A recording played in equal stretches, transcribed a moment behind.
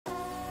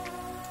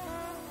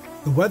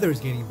The weather is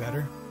getting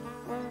better.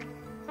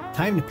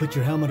 Time to put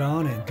your helmet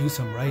on and do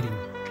some riding.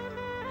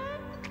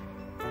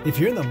 If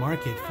you're in the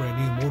market for a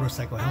new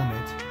motorcycle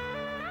helmet,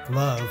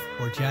 glove,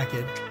 or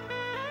jacket,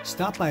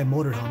 stop by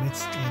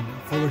Motorhelmets in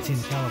Fullerton,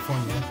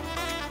 California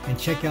and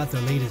check out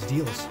their latest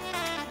deals.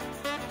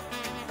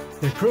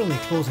 They're currently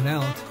closing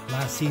out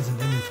last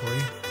season's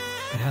inventory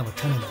and have a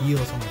ton of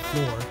deals on the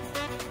floor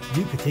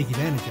you could take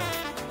advantage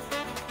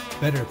of.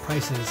 Better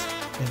prices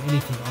than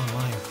anything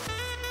online.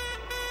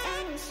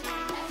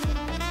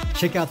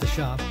 Check out the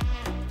shop,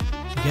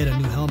 get a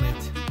new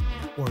helmet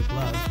or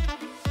glove,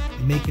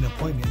 and make an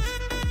appointment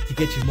to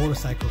get your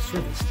motorcycle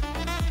serviced.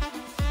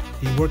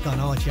 They work on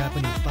all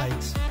Japanese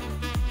bikes,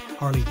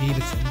 Harley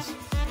Davidsons,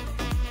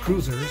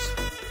 cruisers,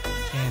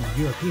 and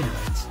European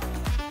bikes.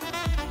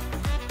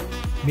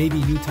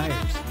 Maybe new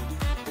tires,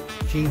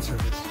 chain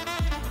service,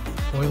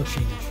 oil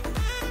change,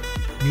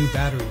 new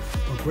battery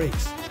or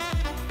brakes.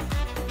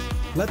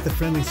 Let the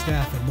friendly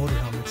staff at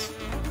Motorhelmets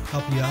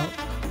help you out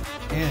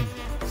and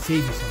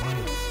save you some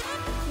money.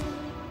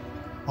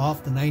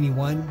 Off the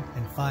 91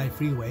 and 5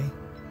 freeway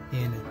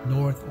in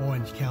North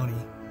Orange County,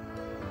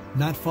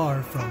 not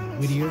far from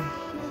Whittier,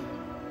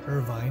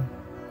 Irvine,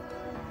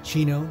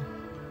 Chino,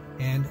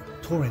 and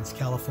Torrance,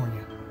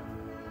 California.